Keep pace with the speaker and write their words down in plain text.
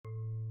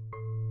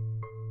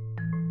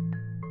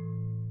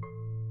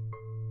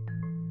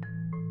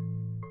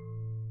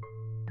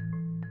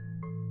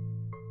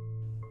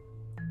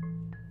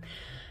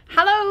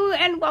Hello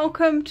and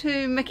welcome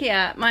to Mickey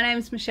Art. My name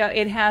is Michelle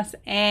Edhouse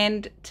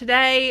and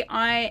today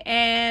I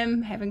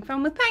am having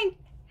fun with paint.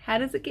 How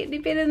does it get any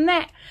better than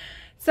that?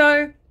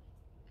 So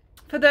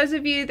for those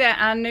of you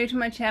that are new to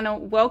my channel,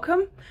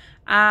 welcome.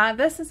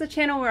 This is a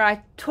channel where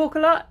I talk a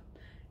lot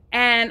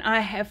and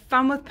I have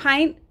fun with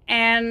paint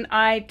and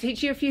I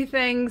teach you a few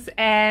things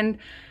and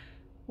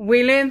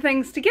we learn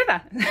things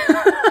together.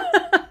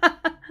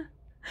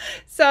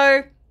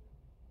 So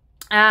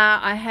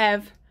I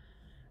have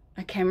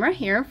a camera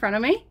here in front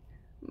of me,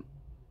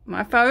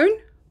 my phone,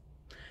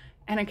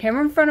 and a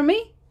camera in front of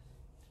me,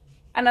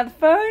 another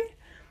phone,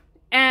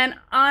 and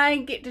I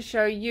get to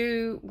show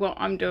you what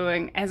I'm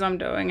doing as I'm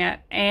doing it,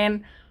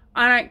 and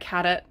I don't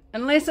cut it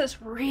unless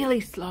it's really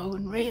slow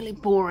and really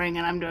boring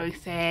and I'm doing the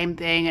same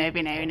thing over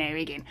and over and over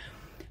again.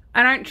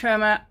 I don't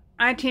trim it.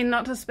 I tend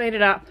not to speed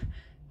it up.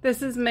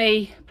 This is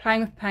me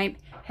playing with paint,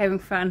 having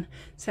fun,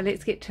 so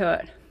let's get to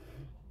it.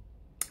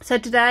 So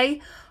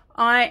today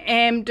I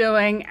am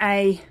doing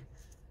a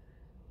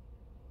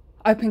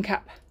open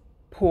cup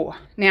pour.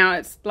 Now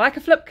it's like a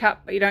flip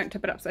cup, but you don't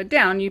tip it upside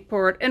down. You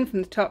pour it in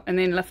from the top and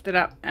then lift it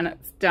up and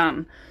it's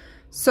done.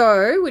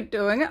 So we're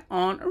doing it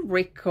on a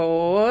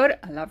record.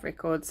 I love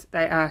records.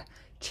 They are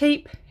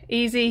cheap,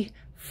 easy,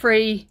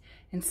 free,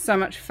 and so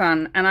much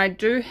fun. And I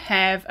do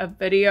have a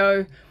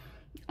video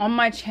on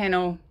my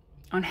channel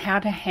on how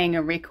to hang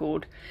a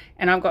record.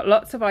 And I've got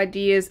lots of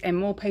ideas and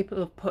more people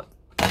have put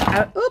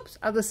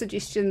other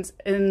suggestions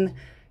in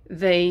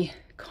the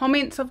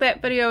comments of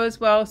that video as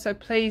well, so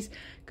please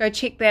go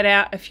check that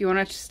out if you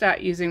want to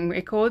start using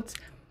records.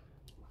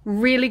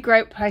 Really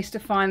great place to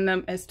find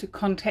them is to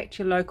contact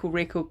your local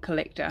record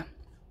collector.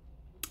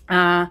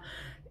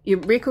 Your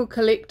record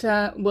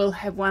collector will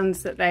have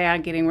ones that they are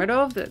getting rid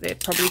of that they're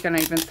probably going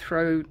to even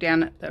throw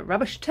down at the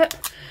rubbish tip,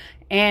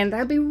 and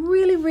they'll be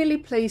really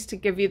pleased to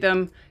give you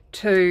them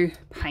to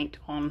paint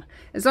on,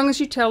 as long as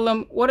you tell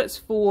them what it's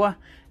for.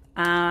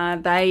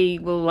 They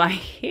will like,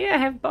 here, I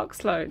have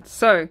box loads.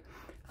 So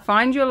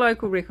find your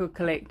local record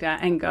collector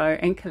and go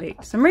and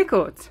collect some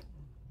records.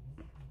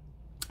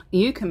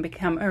 You can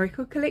become a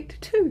record collector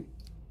too.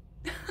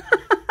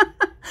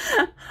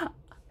 I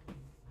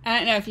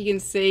don't know if you can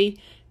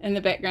see in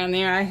the background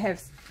there, I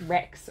have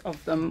racks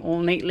of them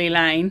all neatly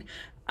laying.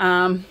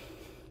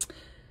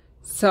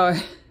 So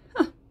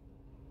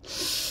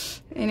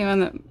anyone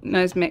that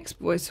knows Mac's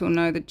voice will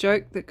know the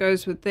joke that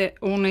goes with that,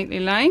 all neatly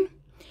laying.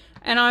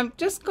 And I've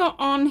just got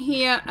on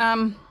here,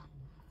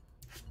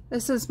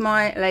 this is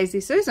my Lazy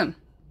Susan.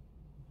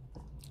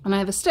 And I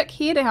have a stick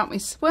here to help me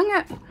swing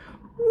it.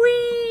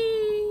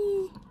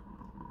 Whee!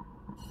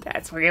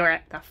 That's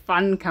where the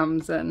fun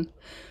comes in.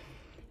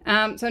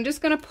 So I'm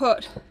just going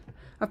to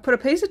I've put a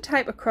piece of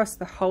tape across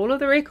the whole of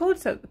the record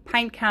so that the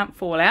paint can't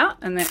fall out.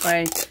 And that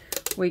way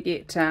we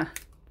get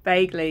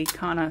vaguely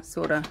kind of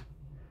sort of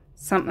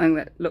something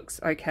that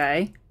looks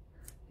okay.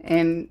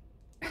 And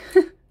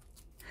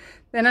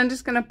then I'm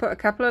just going to put a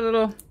couple of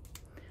little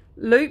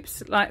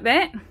loops like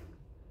that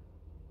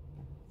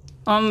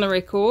on the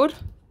record,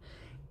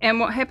 and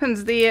what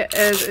happens there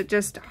is it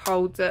just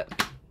holds it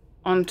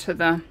onto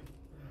the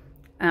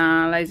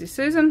Lazy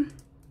Susan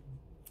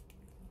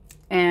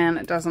and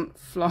it doesn't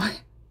fly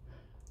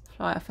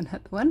off and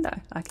hit the window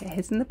like it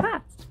has in the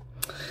past.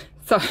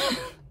 So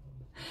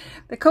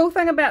the cool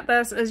thing about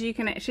this is you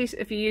can actually,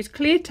 if you use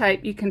clear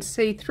tape, you can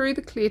see through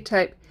the clear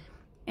tape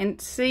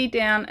and see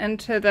down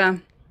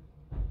into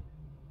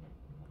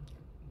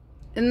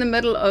in the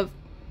middle of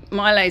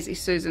my Lazy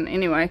Susan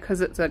anyway,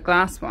 because it's a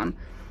glass one.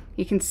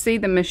 You can see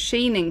the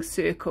machining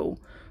circle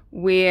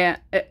where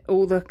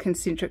all the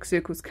concentric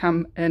circles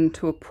come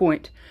into a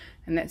point,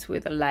 and that's where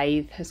the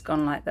lathe has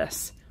gone like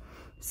this.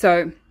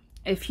 So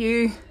if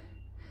you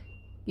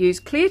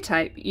use clear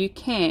tape, you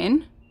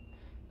can,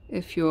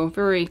 if you're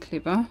very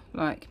clever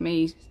like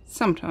me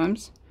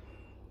sometimes,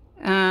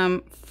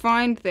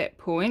 find that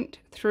point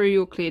through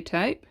your clear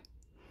tape.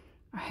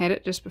 I had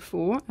it just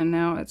before and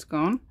now it's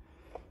gone.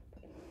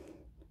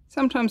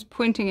 Sometimes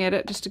pointing at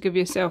it just to give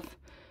yourself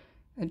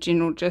a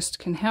general gist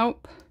can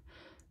help.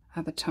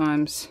 Other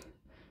times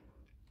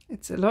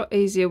it's a lot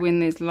easier when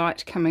there's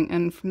light coming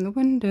in from the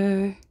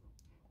window.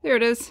 There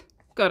it is,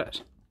 got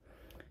it.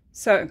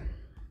 So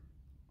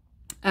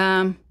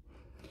and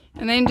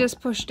then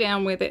just push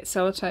down where that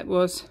sellotape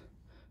was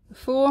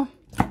before,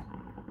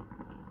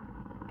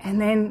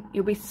 and then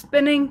you'll be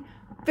spinning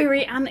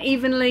very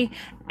unevenly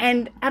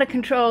and out of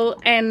control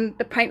and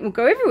the paint will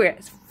go everywhere.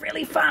 It's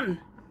really fun.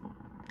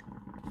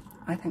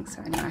 I think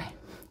so anyway.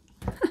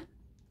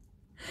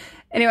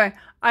 Anyway,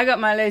 I got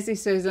my Lazy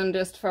Susan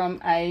just from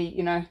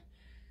a,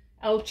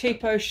 El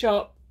Cheapo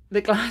shop.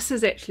 The glass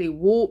is actually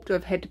warped.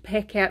 I've had to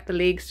pack out the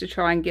legs to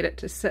try and get it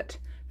to sit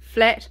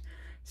flat.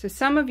 So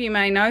some of you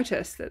may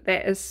notice that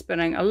that is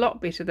spinning a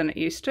lot better than it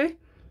used to.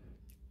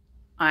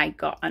 I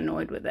got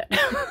annoyed with it.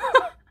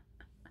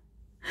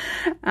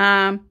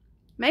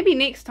 Maybe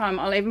next time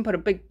I'll even put a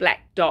big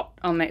black dot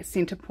on that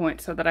center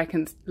point so that I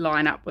can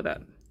line up with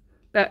it.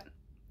 But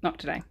not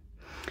today.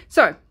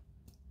 So,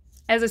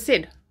 as I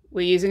said,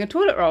 we're using a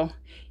toilet roll.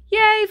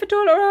 Yay for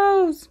toilet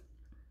rolls!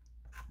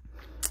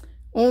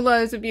 All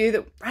those of you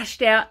that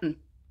rushed out and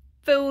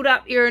filled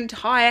up your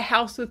entire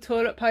house with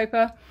toilet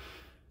paper,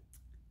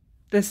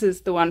 this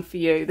is the one for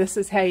you. This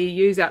is how you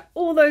use up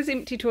all those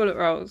empty toilet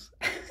rolls.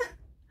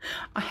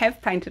 I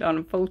have painted on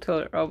a full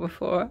toilet roll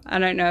before. I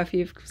don't know if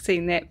you've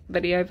seen that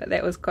video, but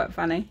that was quite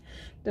funny.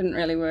 Didn't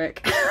really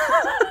work.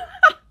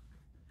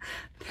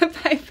 The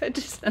paper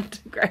just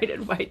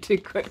integrated way too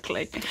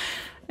quickly.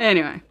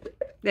 Anyway,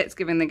 that's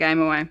giving the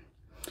game away.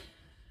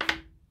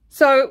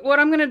 So what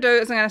I'm going to do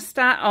is I'm going to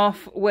start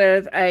off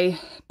with a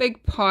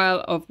big pile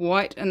of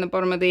white in the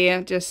bottom of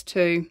there, just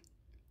to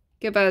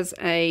give us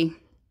a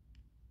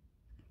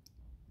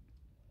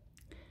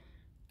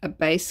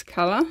base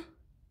colour.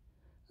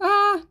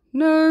 Ah,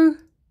 no.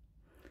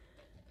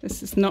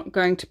 This is not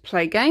going to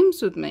play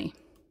games with me.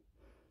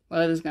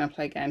 Well, it is going to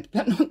play games,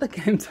 but not the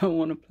games I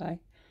want to play.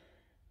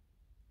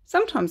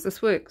 Sometimes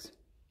this works.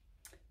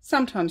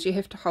 Sometimes you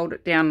have to hold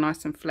it down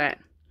nice and flat,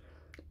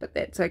 but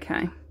that's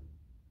okay.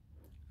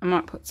 I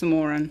might put some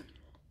more in.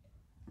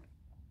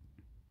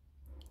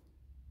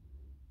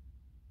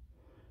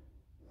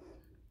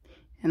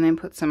 And then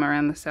put some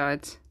around the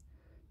sides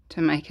to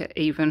make it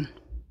even.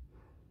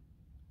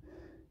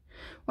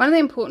 One of the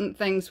important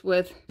things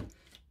with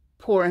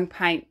pouring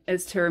paint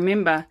is to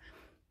remember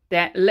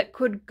that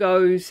liquid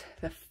goes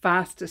the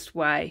fastest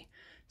way.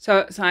 So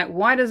it's like,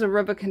 why does a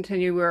river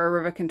continue where a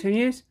river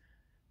continues?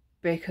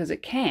 Because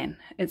it can.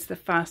 It's the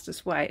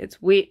fastest way. It's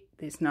wet,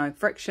 there's no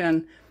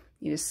friction,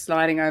 you're just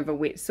sliding over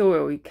wet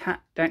soil. You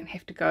don't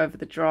have to go over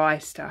the dry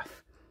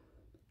stuff.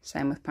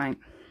 Same with paint.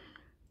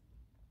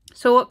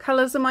 So what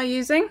colours am I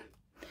using?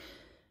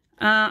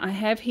 I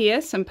have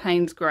here some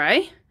Payne's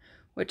Grey,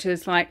 which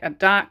is like a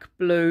dark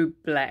blue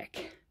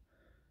black.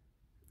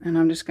 And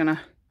I'm just going to,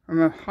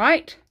 from a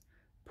height,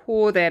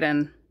 pour that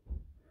in.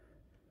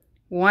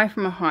 Why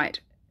from a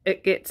height?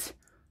 It gets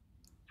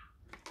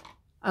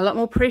a lot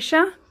more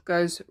pressure,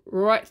 goes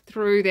right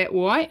through that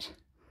white.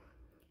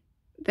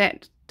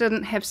 That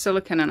didn't have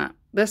silicone in it.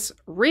 This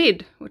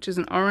red, which is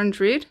an orange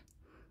red,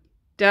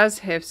 does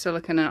have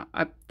silicone in it,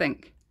 I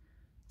think.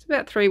 It's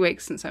about 3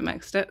 weeks since I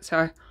mixed it, so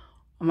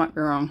I might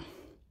be wrong.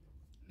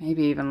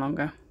 Maybe even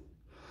longer.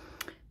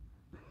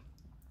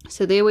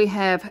 So there we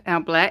have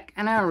our black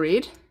and our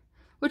red,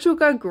 which will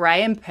go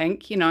grey and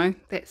pink, you know,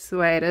 that's the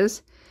way it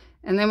is.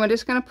 And then we're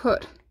just going to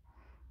put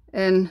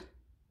in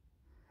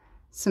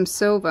some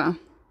silver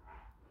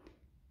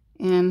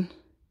and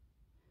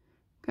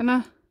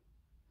gonna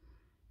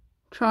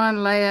try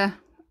and layer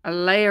a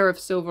layer of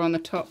silver on the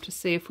top to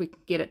see if we can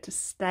get it to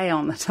stay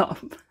on the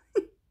top.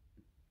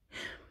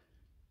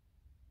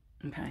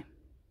 Okay,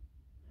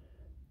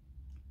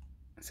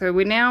 so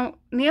we're now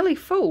nearly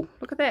full.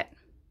 Look at that.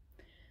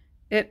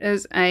 It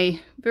is a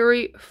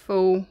very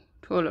full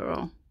toilet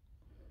roll,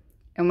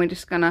 and we're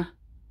just gonna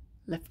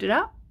lift it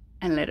up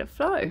and let it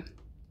flow.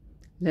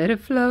 Let it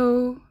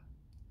flow.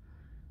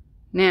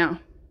 Now,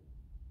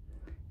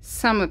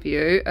 some of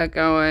you are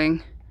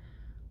going,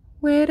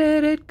 where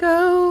did it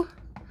go,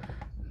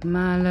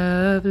 my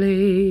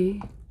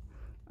lovely?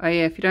 Oh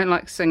yeah, if you don't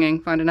like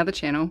singing, find another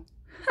channel.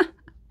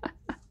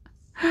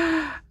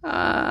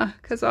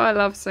 Because I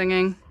love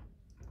singing.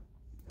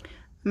 I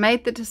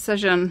made the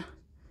decision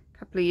a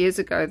couple of years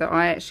ago that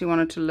I actually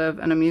wanted to live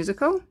in a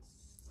musical.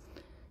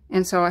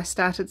 And so I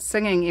started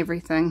singing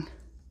everything.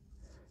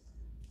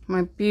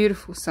 My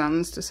beautiful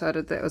sons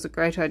decided that was a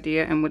great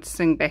idea and would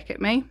sing back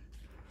at me.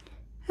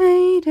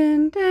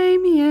 Hayden,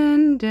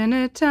 Damien,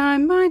 dinner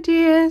time, my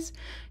dears.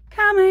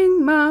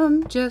 Coming,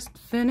 Mum, just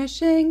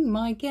finishing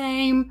my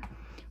game.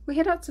 We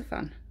had lots of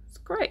fun. It's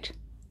great.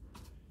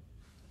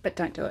 But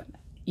don't do it.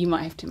 You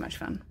might have too much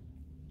fun.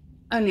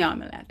 Only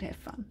I'm allowed to have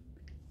fun.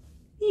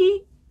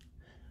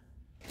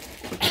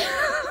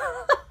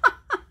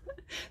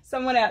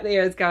 Someone out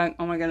there is going,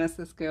 oh my goodness,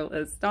 this girl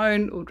is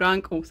stoned or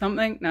drunk or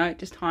something. No,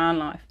 just high on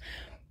life.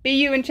 Be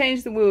you and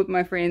change the world,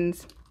 my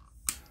friends.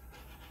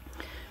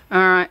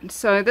 Alright,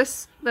 so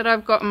this that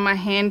I've got in my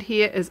hand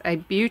here is a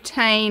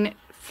butane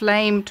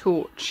flame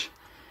torch.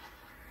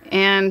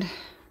 And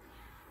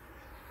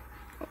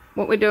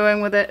what we're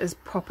doing with it is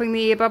popping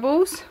the air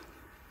bubbles.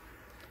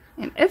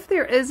 And if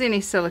there is any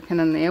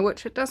silicone in there,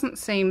 which it doesn't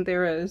seem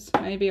there is,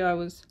 maybe I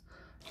was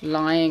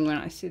lying when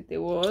I said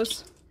there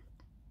was,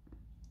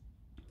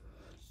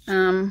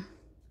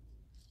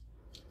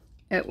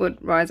 it would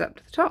rise up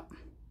to the top.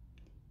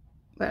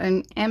 But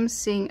I am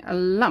seeing a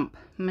lump.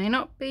 May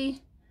not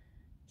be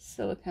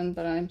silicone,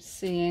 but I'm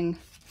seeing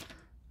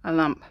a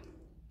lump.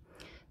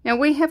 Now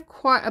we have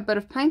quite a bit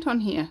of paint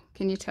on here.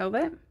 Can you tell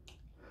that?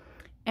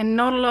 And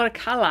not a lot of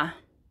colour.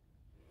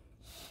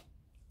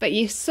 But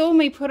you saw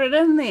me put it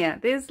in there.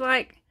 There's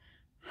like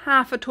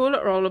half a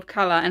toilet roll of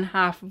colour and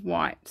half of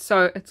white.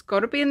 So it's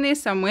got to be in there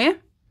somewhere.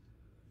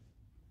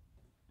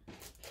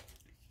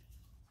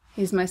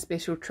 Here's my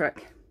special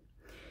trick.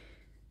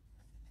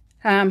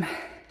 I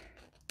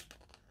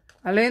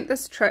learnt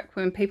this trick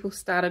when people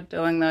started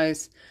doing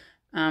those,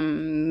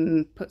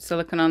 put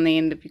silicone on the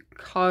end of your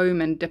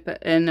comb and dip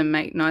it in and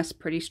make nice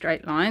pretty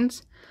straight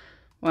lines.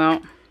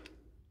 Well,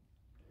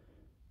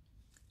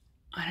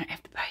 I don't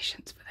have the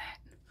patience for that.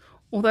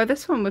 Although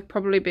this one would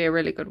probably be a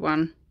really good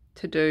one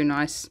to do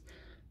nice,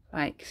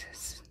 like,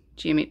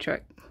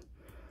 geometric.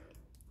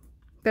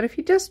 But if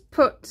you just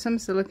put some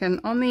silicone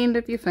on the end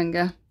of your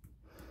finger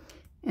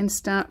and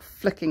start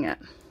flicking it,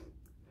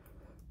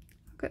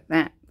 look at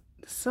that.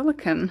 The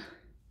silicone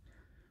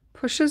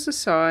pushes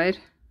aside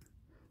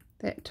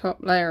that top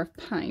layer of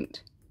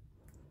paint.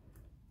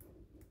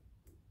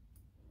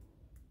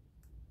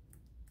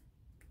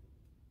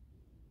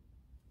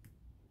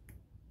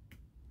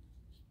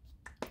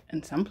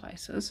 In some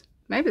places.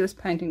 Maybe this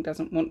painting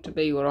doesn't want to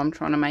be what I'm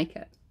trying to make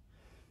it.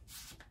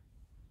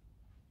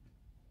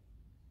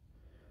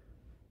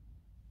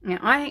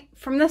 Now,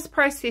 from this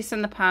process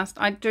in the past,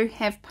 I do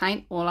have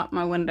paint all up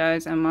my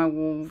windows and my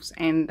walls,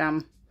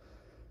 and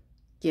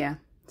yeah,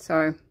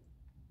 so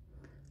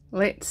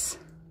let's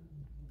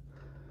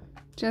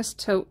just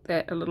tilt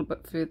that a little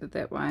bit further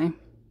that way.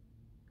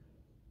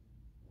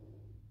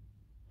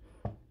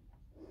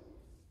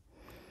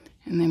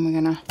 And then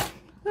we're gonna,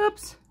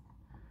 oops,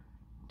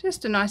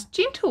 just a nice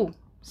gentle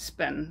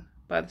spin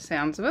by the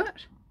sounds of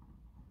it.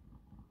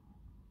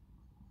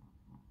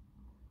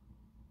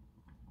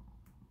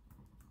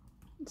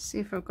 Let's see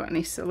if I've got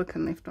any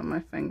silicone left on my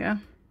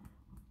finger.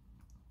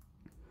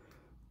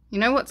 You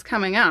know what's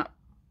coming up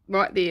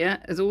right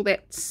there is all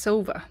that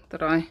silver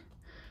that I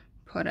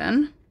put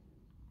in.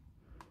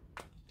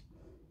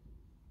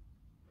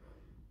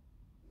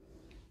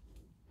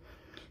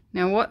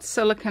 Now, what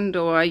silicone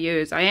do I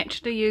use? I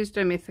actually used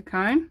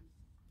dimethicone,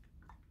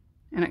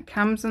 and it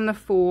comes in the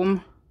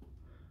form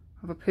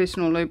of a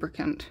personal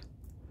lubricant.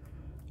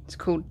 It's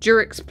called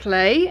Durex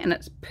Play, and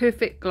it's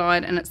Perfect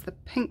Glide, and it's the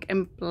pink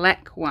and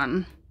black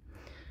one.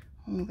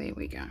 Oh, there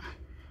we go.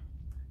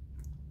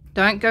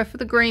 Don't go for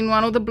the green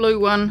one or the blue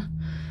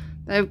one.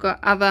 They've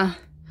got other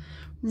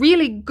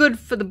really good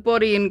for the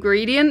body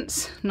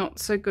ingredients, not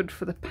so good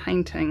for the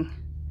painting.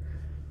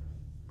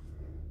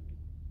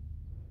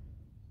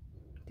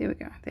 There we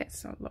go.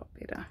 That's a lot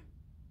better.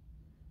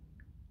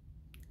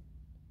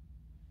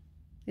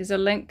 There's a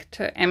link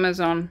to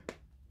Amazon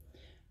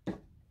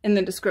in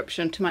the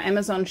description, to my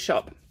Amazon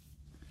shop.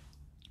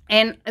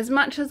 And as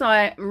much as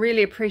I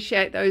really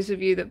appreciate those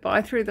of you that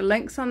buy through the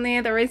links on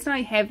there, the reason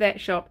I have that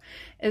shop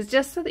is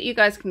just so that you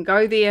guys can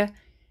go there,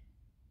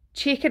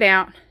 check it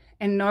out,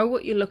 and know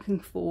what you're looking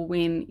for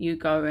when you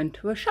go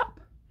into a shop.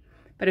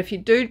 But if you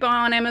do buy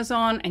on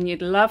Amazon and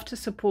you'd love to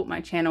support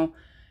my channel,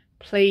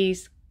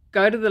 please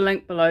go to the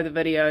link below the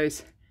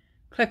videos,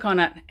 click on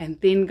it, and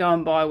then go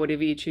and buy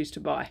whatever you choose to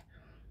buy.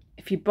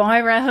 If you buy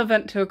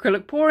relevant to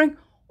acrylic pouring,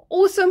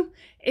 awesome.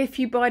 If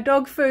you buy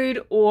dog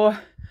food or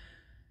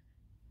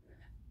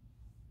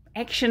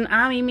Action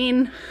Army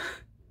Men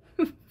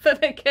for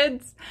the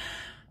kids,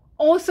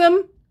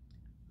 awesome.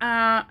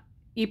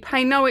 You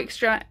pay no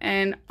extra,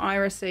 and I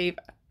receive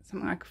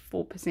something like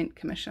 4%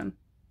 commission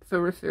for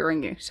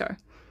referring you. So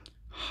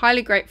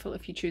highly grateful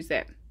if you choose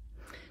that.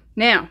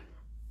 Now,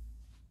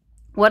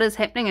 what is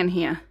happening in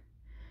here?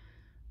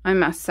 I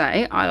must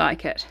say, I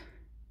like it.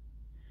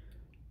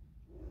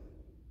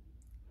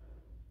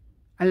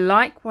 I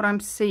like what I'm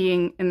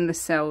seeing in the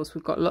cells.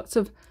 We've got lots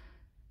and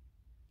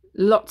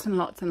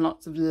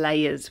lots of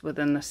layers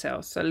within the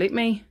cells. So let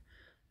me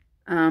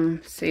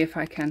see if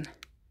I can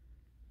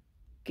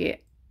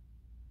get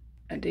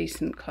a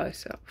decent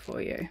close-up for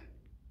you.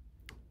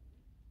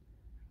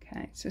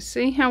 Okay, so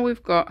see how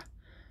we've got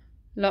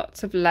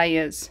lots of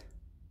layers.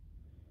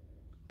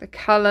 The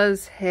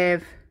colours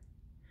have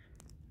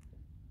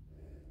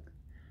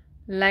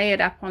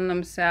layered up on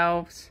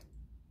themselves.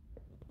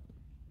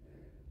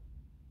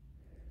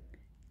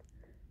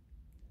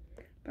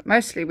 But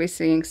mostly we're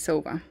seeing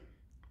silver.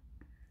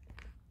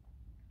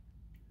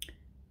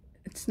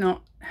 It's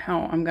not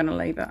how I'm going to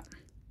leave it.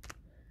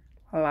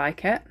 I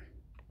like it,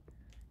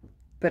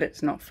 but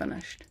it's not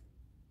finished.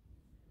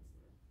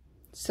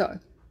 So,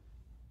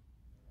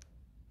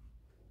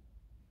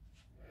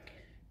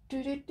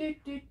 please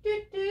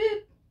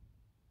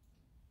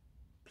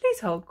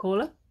hold,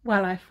 caller,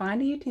 while I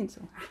find a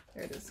utensil.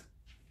 There it is.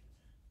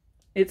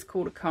 It's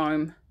called a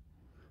comb.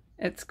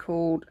 It's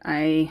called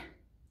a,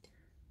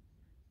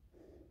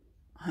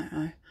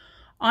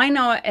 I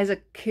know it as a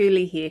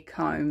curly hair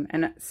comb,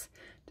 and it's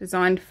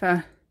designed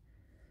for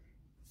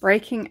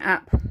breaking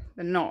up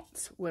the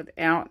knots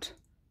without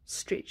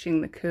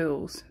stretching the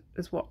curls,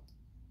 is what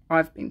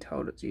I've been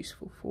told it's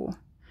useful for.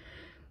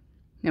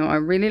 Now, I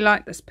really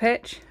like this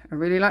patch. I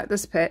really like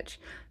this patch.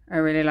 I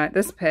really like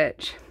this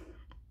patch.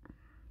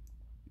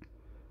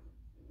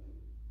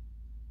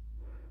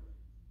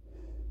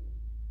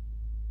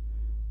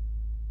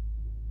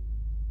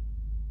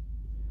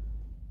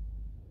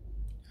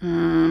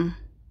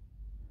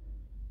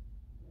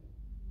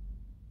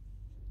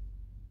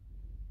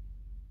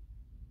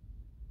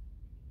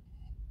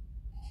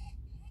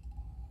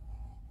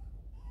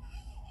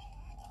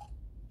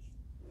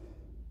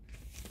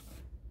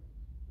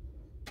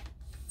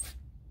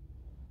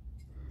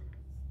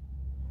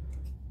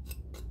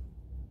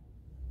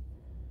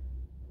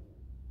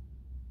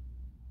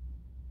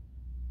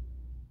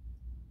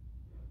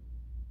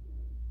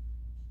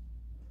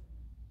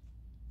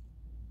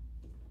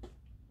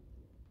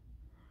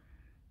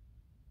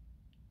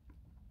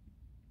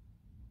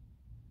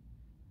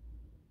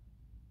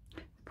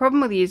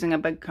 problem with using a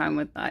big comb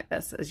with like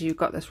this is you've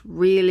got this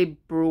really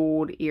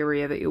broad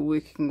area that you're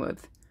working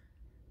with.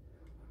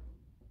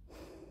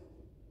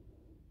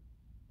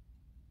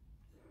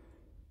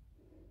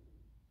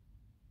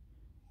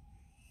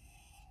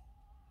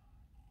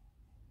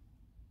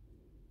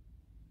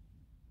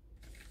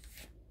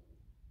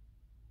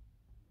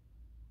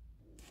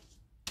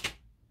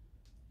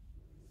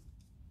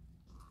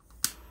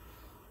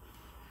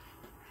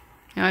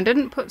 Now I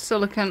didn't put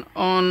silicone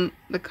on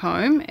the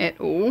comb at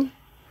all,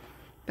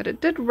 but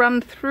it did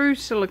run through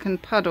silicone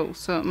puddles,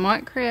 so it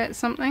might create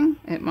something,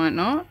 it might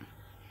not.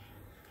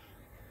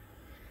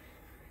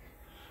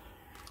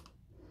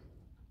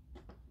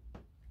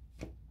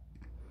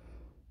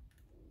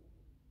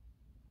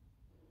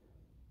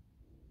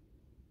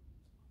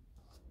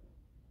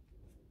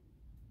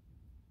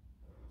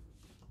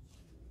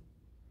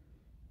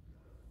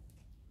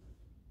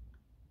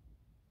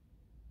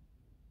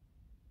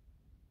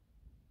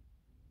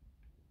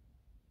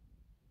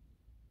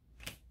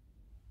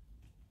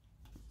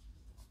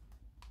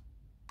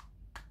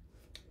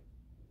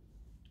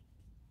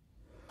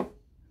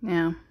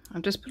 Now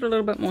I've just put a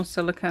little bit more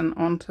silicone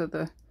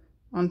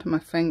onto my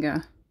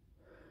finger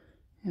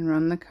and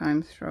run the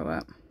comb through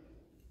it.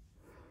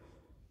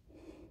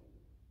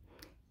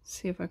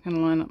 See if I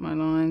can line up my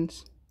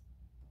lines.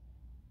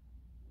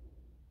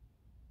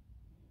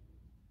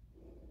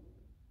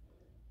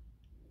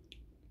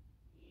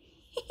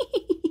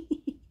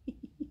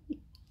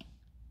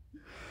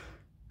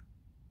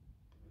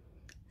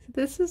 So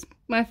this is,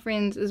 my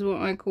friends, is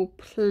what I call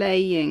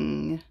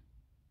playing.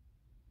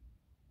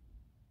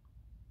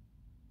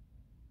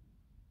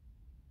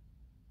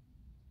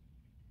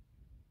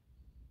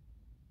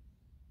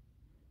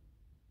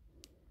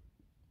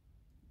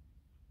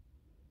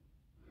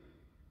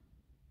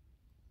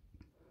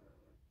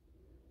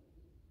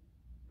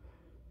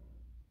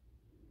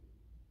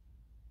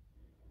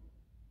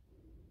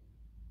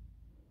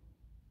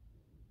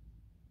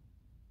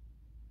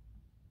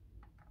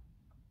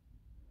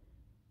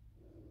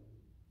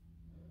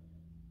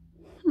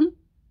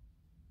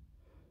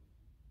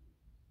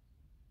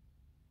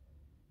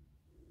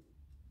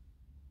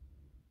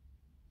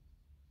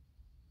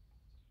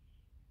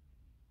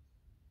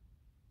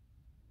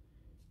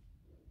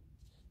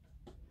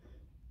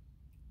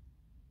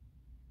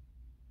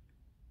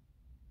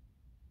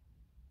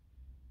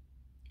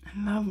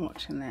 I love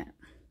watching that.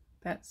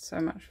 That's so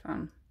much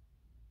fun.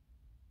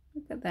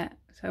 Look at that.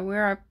 So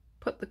where I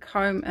put the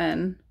comb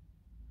in,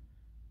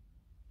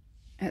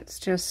 it's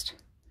just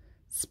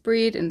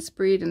spread and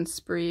spread and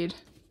spread.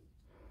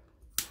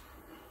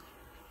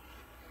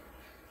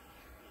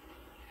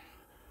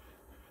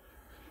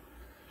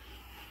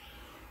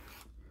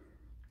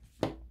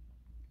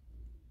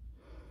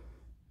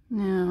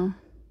 Now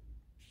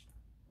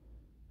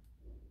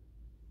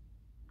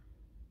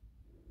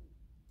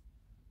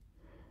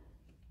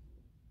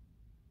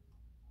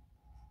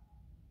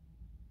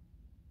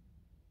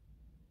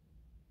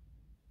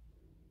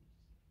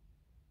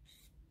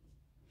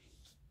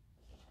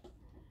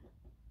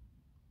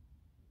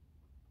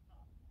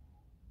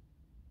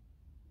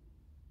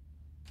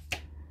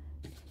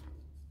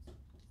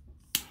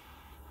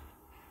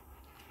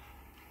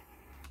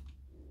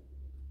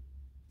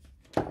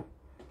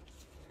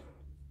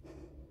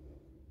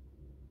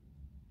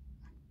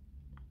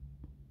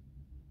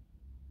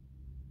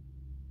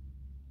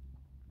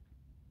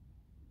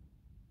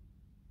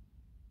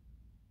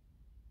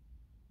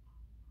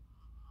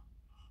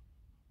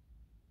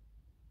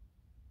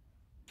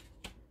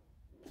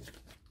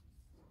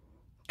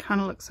kind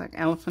of looks like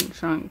elephant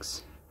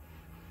trunks.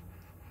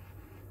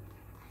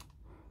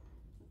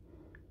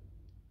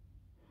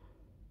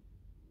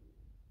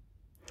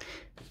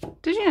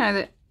 Did you know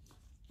that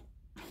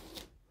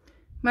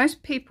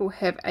most people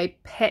have a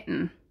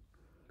pattern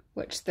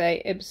which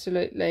they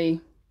absolutely,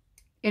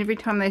 every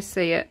time they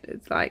see it,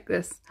 it's like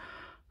this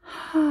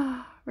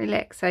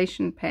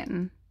relaxation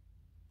pattern.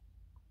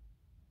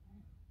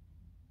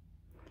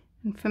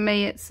 And for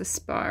me it's a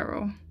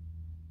spiral.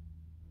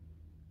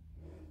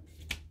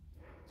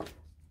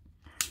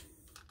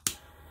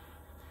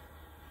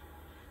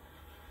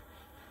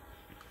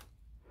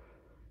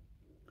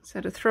 So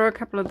to throw a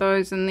couple of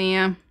those in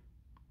there,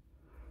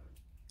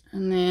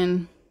 and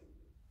then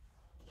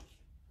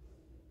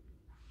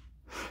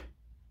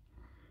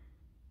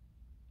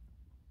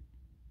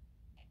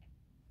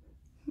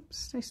oops,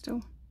 stay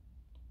still.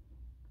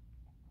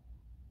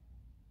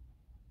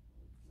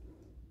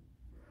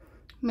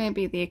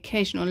 Maybe the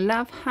occasional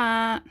love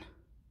heart.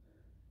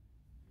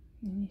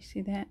 Can you see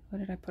that? Where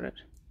did I put it?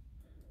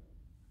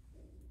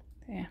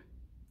 There.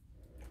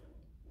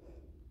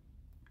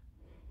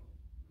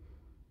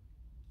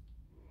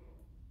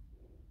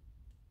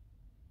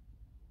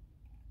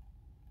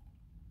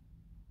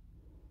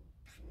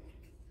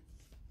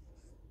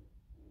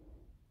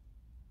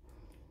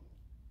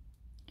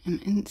 An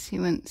incy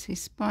wincy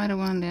spider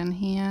one down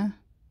here.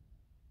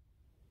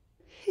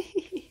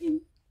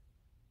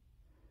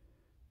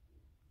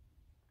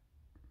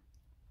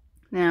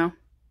 Now,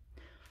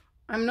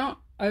 I'm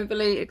not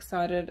overly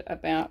excited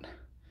about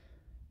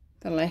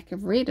the lack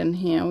of red in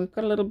here. We've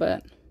got a little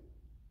bit.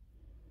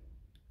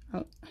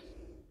 Oh,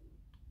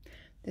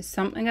 there's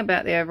something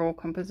about the overall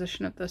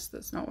composition of this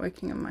that's not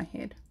working in my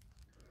head.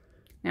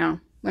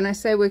 Now, when I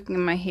say working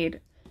in my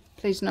head,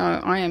 please know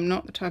I am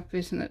not the type of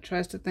person that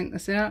tries to think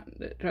this out,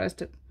 that tries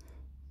to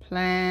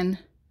plan,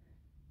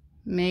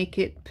 make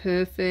it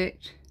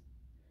perfect.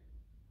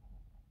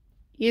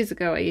 Years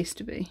ago I used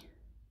to be.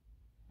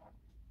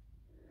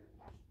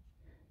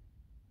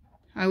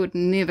 I would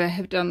never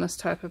have done this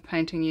type of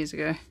painting years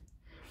ago.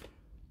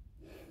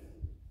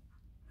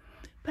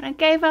 But I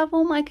gave up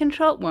all my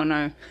control. Well,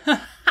 no.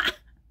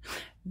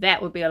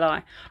 That would be a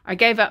lie. I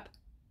gave up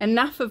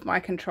enough of my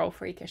control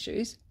freak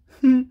issues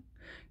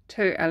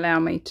to allow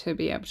me to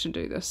be able to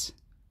do this.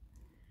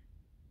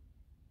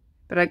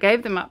 But I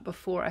gave them up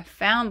before I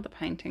found the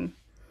painting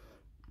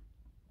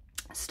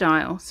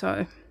style.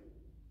 So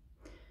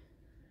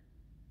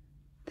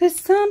there's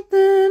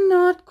something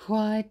not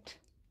quite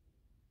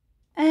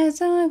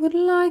as I would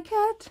like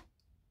it.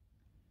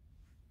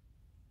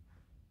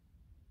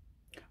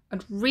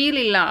 I'd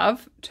really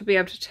love to be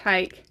able to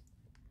take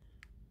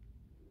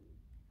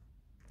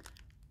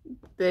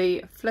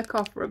the flick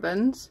off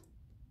ribbons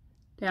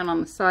down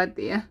on the side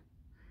there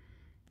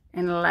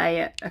and lay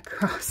it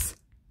across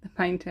the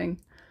painting,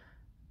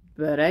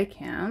 but I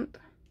can't.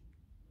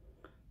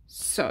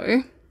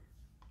 So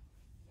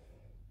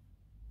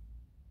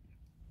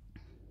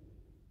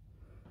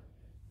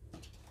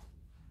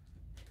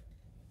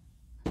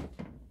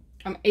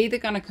I'm either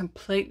going to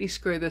completely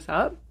screw this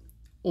up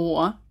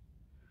or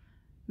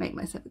make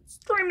myself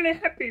extremely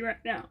happy right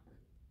now.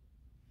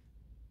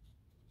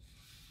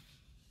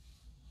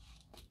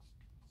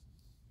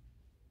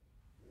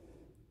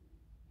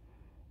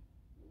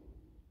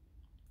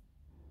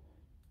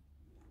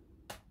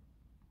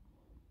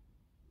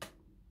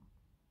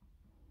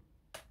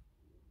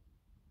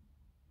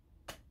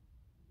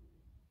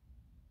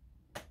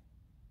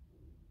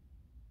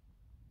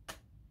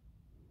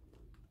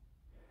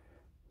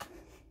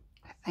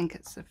 I think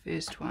it's the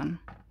first one.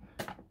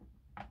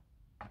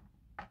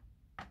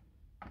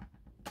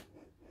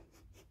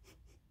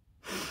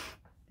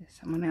 There's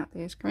someone out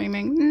there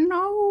screaming,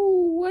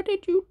 "No, what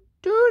did you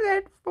do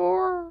that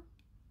for?"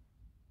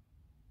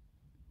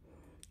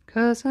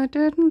 'Cause I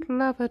didn't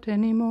love it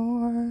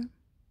anymore.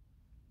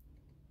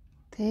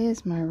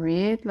 There's my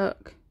red,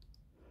 look.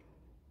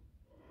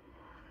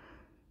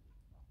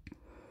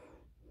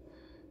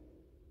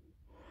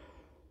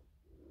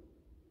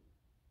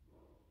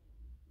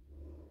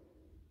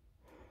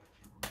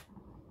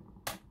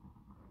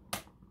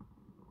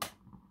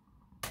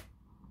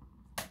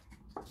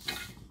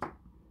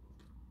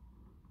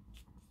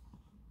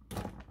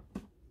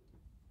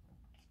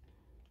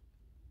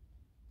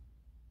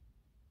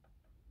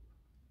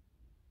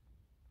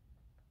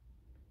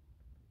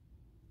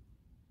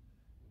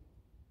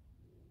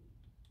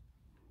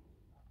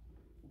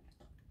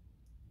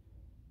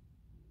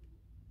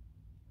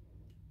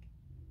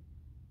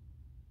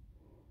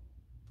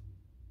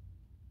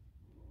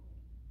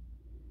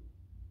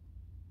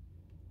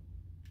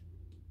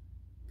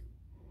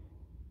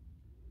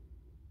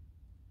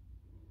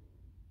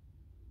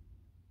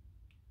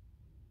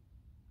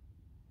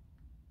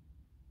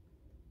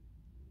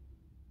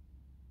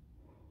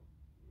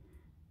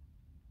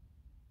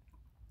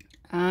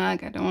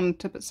 I don't want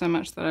to tip it so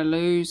much that I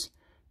lose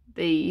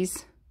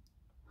these,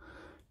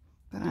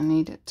 but I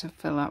need it to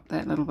fill up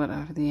that little bit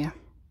over there.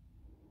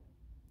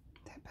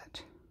 That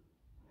bit.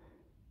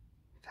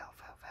 Fill.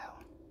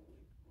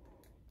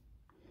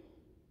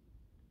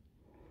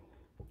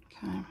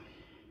 Okay.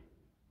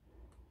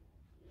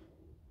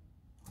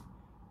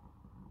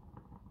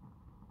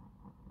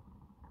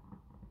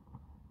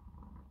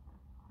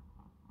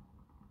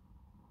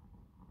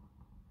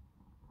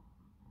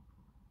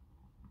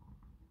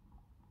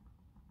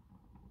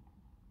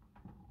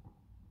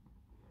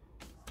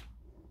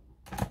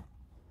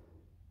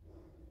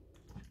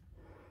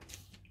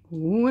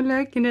 Oh,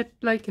 liking it.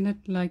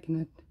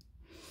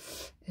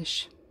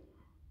 Ish.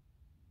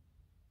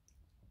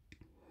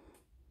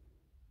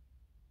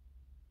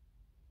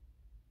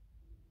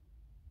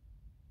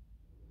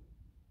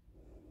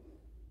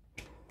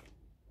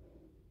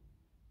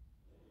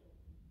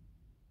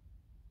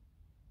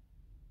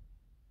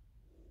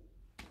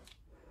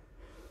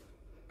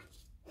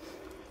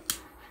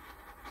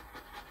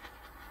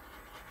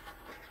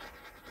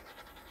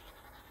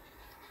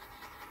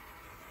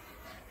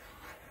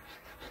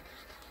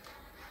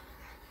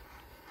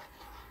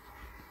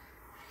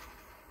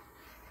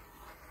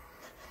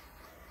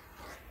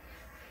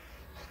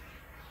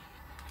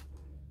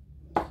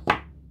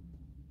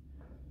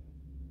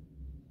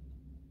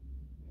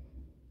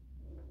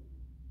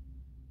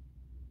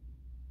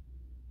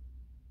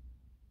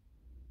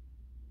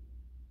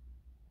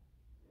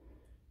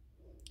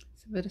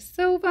 It's a bit of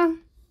silver.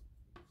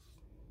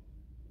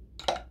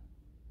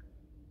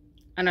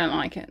 I don't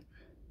like it.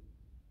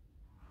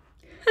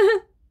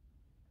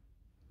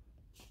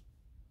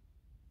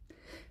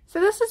 So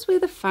this is where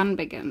the fun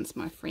begins,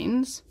 my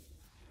friends.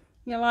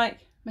 You're like,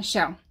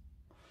 Michelle,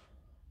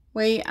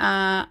 we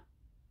are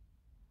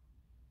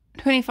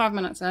 25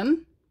 minutes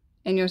in,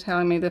 and you're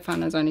telling me the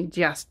fun is only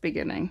just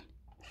beginning.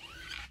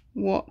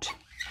 What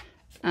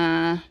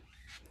are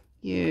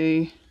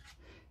you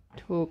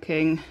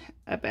talking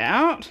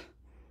about?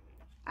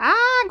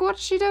 Ah,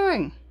 what's she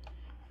doing?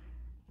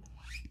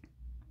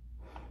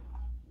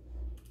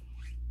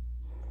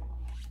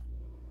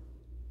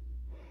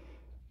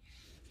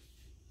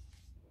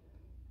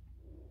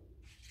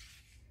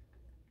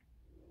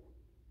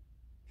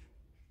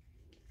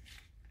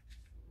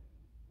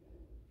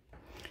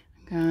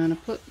 I'm gonna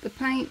put the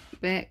paint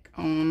back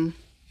on.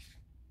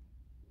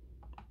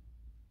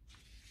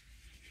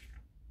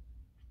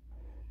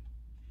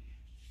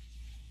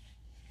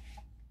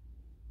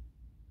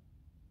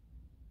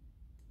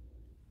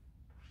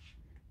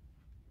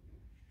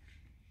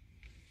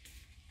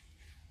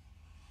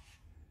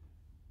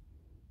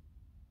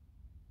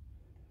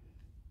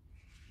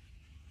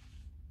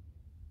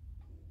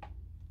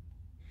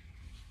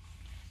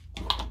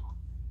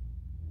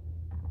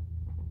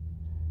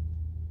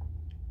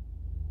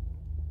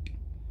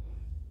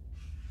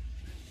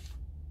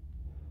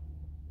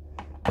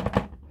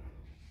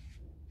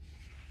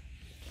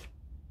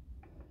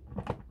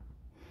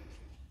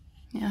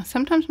 Now,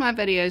 sometimes my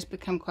videos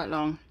become quite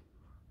long.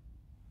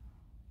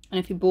 And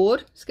if you're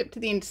bored, skip to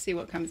the end to see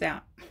what comes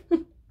out.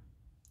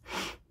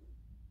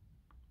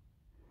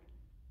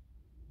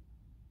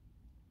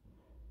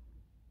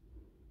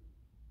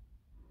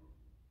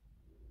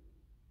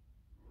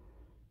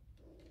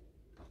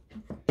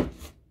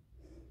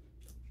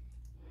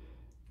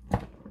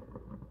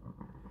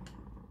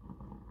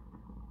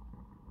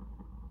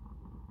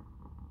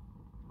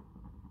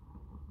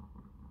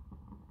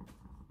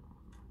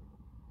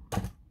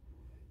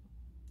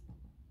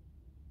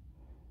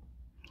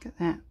 Look at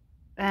that.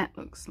 That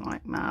looks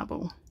like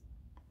marble.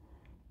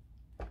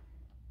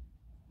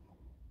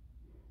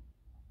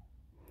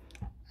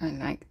 I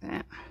like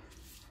that.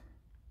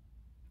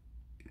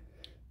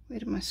 Where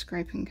did my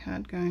scraping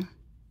card go?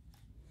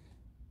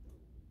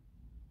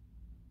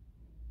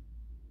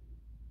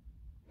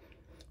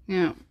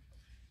 Now,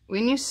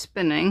 when you're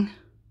spinning,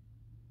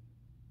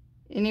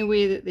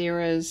 anywhere that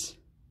there is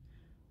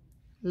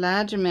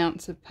large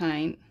amounts of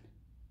paint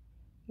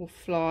will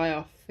fly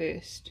off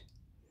first.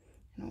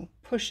 And it will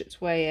push its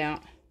way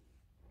out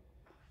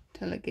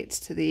till it gets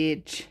to the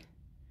edge.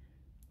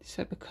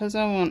 So because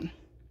I want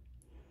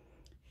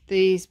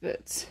these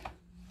bits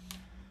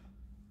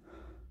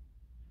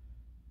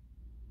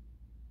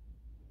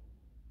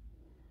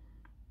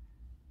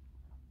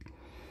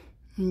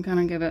I'm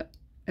gonna give it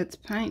its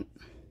paint.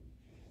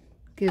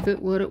 Give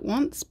it what it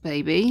wants,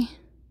 baby.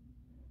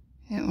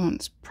 It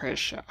wants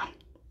pressure.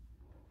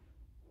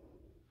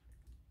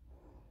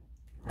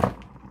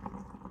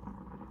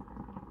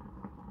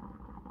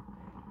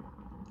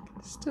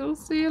 Still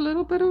see a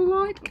little bit of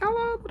light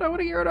colour that I want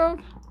to get rid of.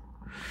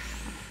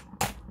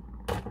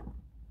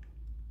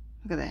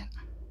 Look at that.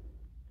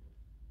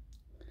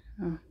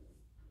 Oh,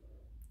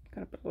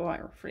 got a bit of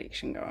light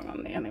reflection going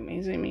on there. Let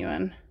me zoom you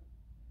in.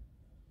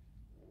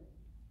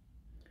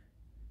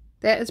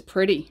 That is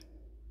pretty.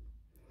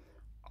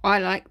 I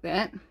like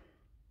that.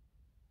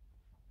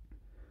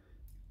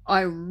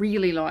 I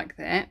really like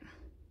that.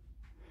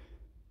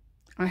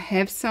 I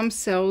have some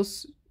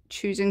cells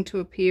choosing to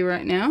appear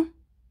right now,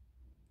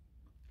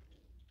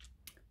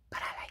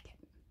 but I like it.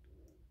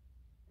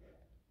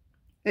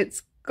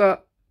 It's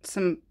got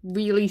some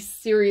really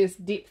serious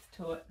depth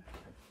to it.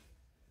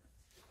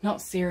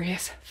 Not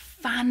serious,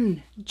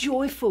 fun,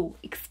 joyful,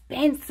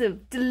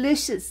 expansive,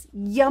 delicious,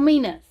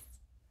 yumminess.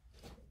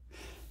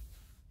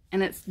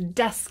 And it's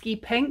dusky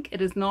pink.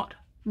 It is not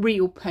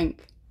real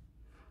pink.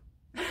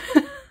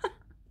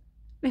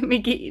 Let me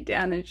get you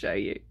down and show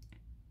you.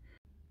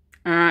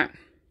 Alright.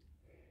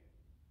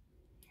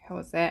 How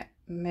was that?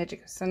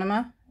 Magic of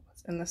cinema. It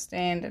was in the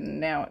stand and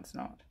now it's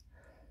not.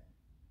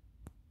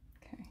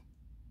 Okay.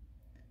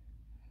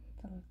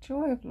 The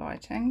joy of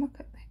lighting. Look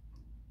at that.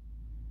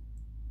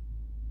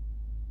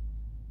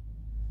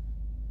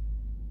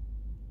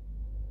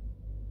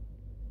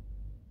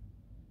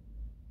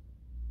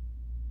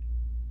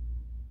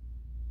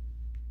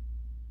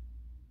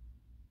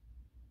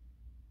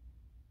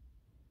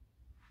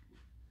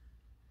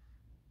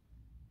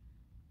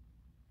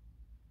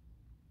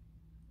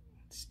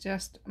 It's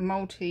just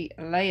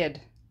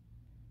multi-layered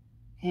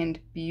and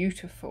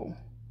beautiful.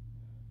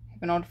 I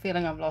have an odd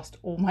feeling I've lost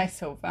all my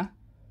silver,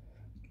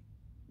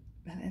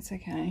 but that's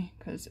okay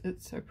because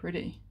it's so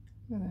pretty.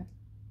 Look at that.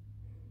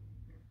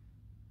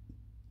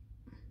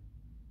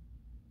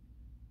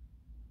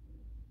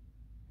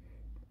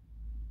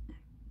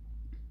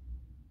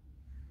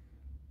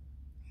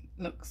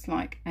 Looks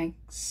like a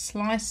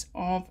slice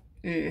of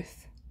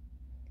earth.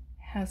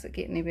 How's it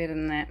get any better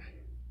than that?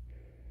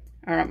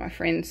 Alright, my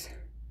friends.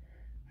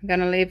 I'm going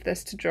to leave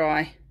this to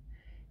dry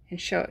and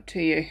show it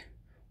to you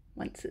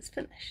once it's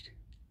finished.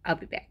 I'll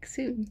be back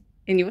soon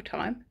in your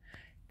time.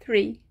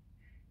 3,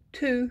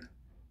 2,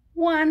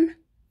 1.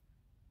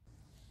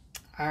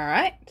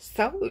 Alright,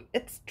 so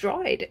it's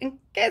dried, and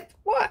guess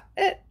what?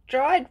 It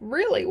dried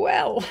really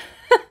well.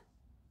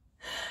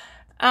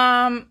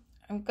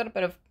 I've got a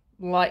bit of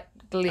light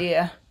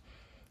glare,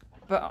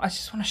 but I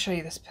just want to show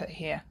you this bit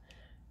here.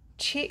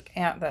 Check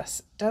out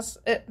this. Does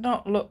it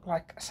not look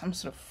like some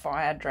sort of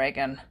fire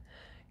dragon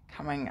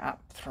coming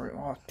up through?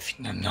 Oh,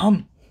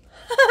 yum.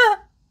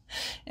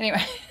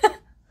 Anyway.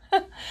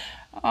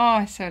 Oh,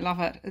 I so love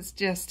it. It's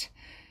just,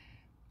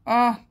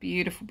 oh,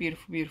 beautiful,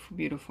 beautiful, beautiful,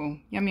 beautiful.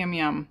 Yum, yum,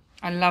 yum.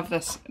 I love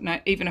this. No,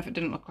 even if it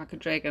didn't look like a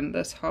dragon,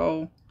 this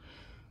whole,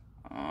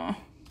 oh,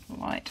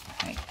 light.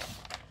 Hey,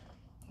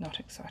 not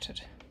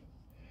excited.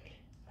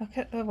 Look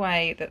at the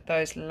way that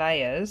those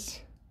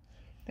layers,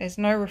 there's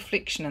no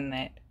reflection in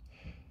that.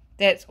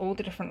 That's all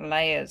the different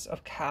layers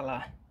of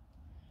colour.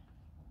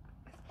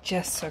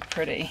 Just so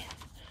pretty.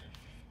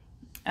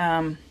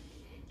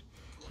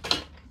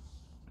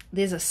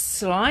 There's a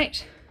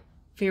slight,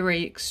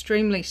 very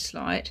extremely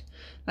slight,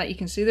 like you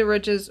can see the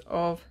ridges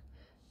of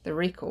the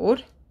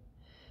record,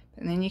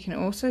 and then you can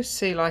also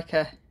see like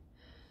a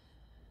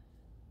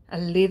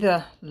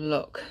leather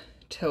look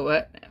to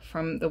it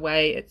from the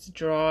way it's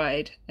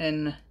dried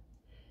in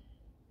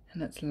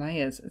its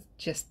layers. It's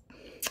just,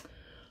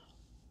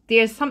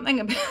 there's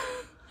something about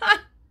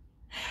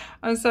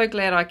I'm so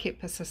glad I kept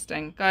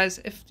persisting. Guys,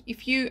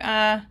 if you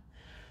are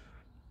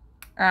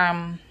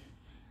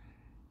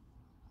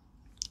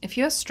if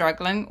you're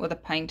struggling with a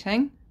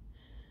painting,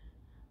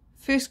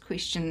 first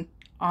question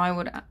I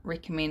would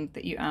recommend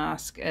that you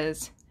ask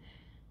is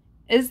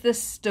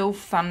this still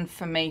fun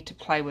for me to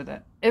play with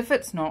it? If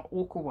it's not,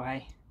 walk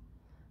away.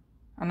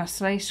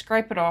 Honestly,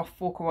 scrape it off,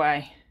 walk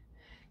away.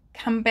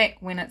 Come back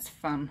when it's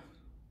fun.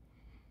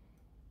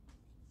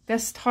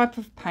 This type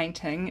of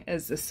painting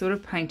is the sort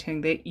of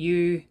painting that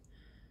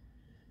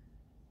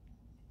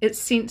it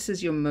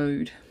senses your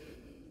mood.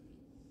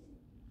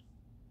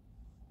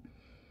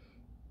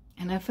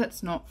 And if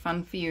it's not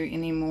fun for you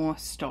anymore,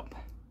 stop.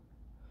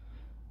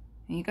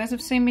 And you guys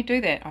have seen me do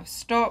that. I've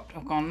stopped,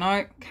 I've gone,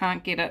 no,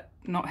 can't get it,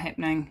 not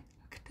happening.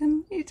 Look at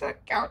the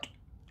music out.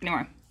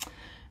 Anyway,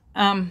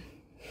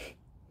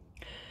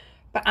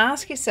 but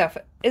ask yourself,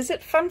 is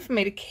it fun for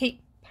me to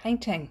keep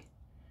painting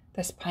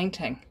this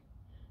painting?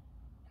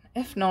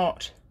 If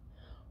not,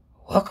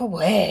 walk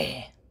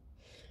away.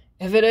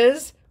 If it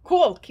is,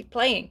 cool, keep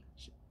playing.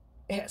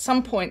 At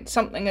some point,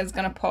 something is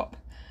going to pop.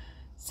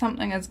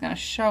 Something is going to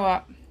show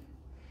up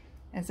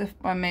as if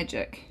by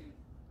magic,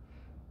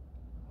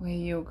 where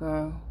you'll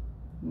go,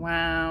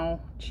 wow,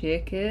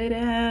 check it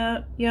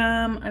out,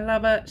 yum, I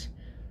love it.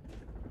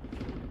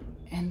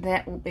 And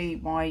that will be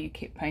why you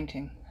keep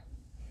painting.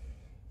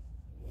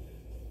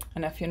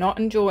 And if you're not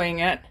enjoying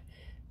it,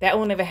 that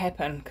will never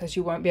happen, because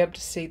you won't be able to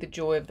see the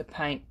joy of the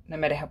paint, no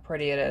matter how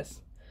pretty it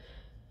is.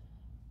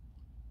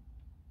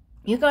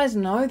 You guys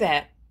know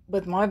that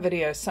with my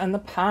videos. So in the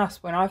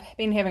past, when I've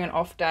been having an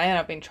off day and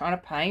I've been trying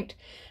to paint,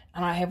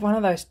 and I have one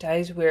of those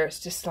days where it's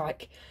just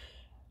like,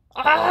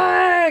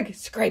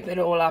 scrape it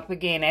all up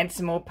again, add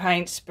some more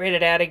paint, spread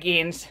it out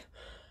again,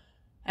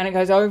 and it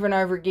goes over and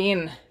over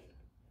again.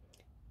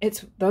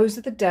 Those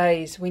are the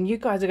days when you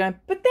guys are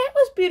going, but that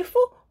was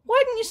beautiful, why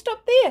didn't you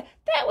stop there?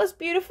 That was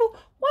beautiful,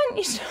 why didn't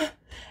you stop?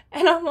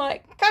 And I'm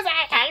like, because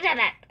I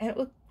hated it. And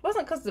it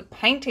wasn't because the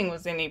painting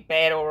was any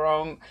bad or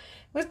wrong. It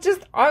was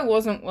just I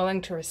wasn't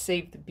willing to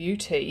receive the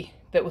beauty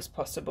that was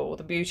possible,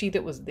 the beauty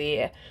that was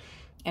there.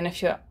 And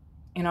if you're,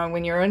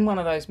 when you're in one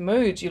of those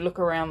moods, you look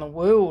around the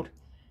world,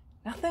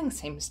 nothing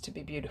seems to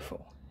be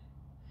beautiful.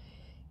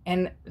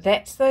 And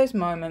that's those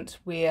moments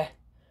where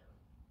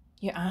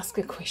you ask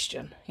a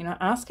question.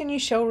 Ask and you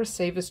shall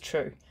receive is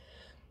true.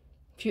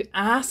 If you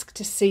ask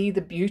to see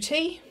the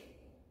beauty,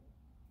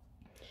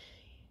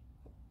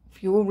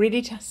 if you're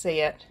ready to see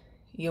it,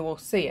 you will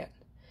see it.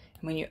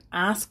 And when you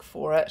ask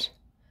for it,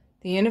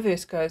 the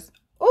universe goes,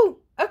 oh,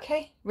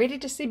 okay, ready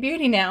to see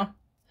beauty now.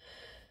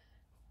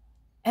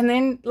 And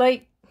then,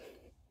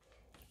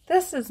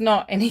 this is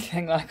not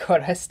anything like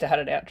what I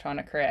started out trying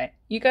to create.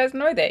 You guys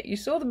know that. You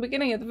saw the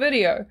beginning of the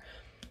video.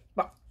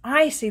 But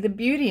I see the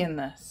beauty in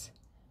this.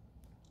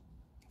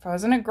 If I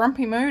was in a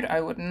grumpy mood,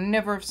 I would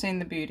never have seen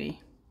the beauty.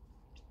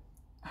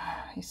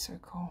 Oh, he's so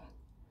cool.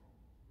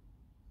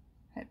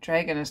 That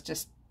dragon is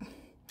just...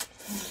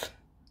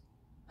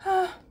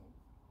 Let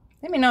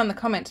me know in the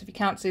comments if you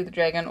can't see the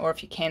dragon or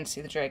if you can see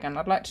the dragon.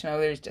 I'd like to know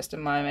whether he's just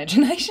in my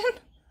imagination.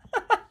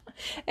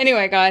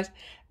 Anyway, guys,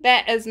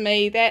 that is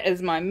me. That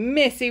is my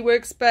messy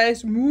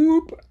workspace.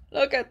 Whoop.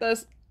 Look at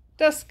this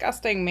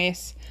disgusting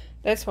mess.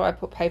 That's why I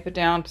put paper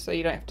down, so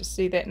you don't have to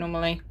see that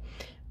normally.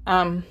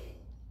 And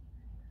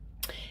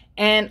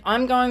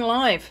I'm going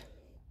live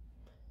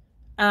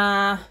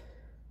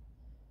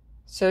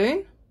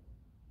soon,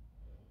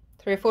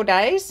 3 or 4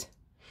 days.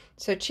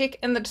 So check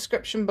in the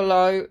description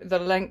below the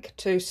link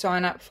to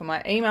sign up for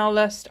my email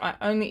list. I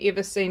only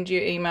ever send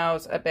you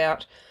emails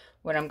about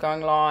when I'm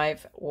going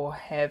live or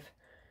have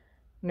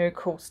new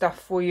cool stuff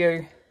for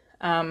you.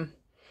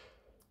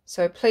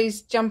 So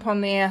please jump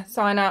on there,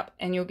 sign up,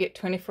 and you'll get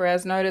 24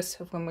 hours notice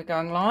of when we're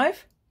going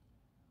live.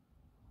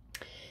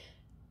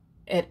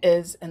 It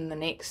is in the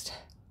next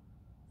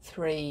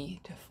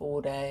 3 to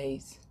 4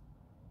 days.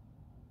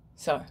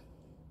 So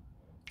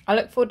I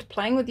look forward to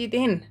playing with you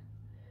then.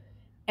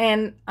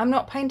 And I'm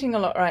not painting a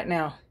lot right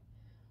now,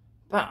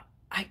 but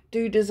I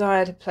do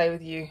desire to play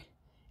with you,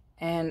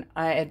 and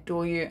I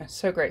adore you. I'm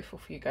so grateful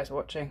for you guys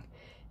watching.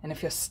 And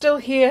if you're still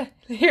here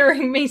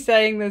hearing me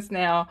saying this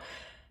now,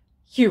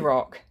 you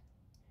rock.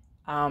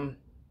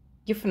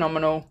 You're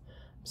phenomenal.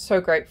 I'm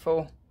so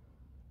grateful.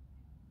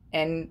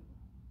 And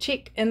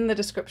check in the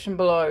description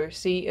below,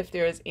 see if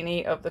there is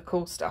any of the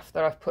cool stuff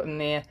that I've put in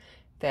there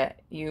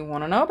that you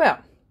want to know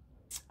about.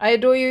 I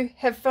adore you,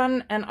 have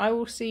fun, and I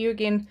will see you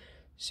again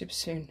super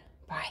soon.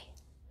 Bye.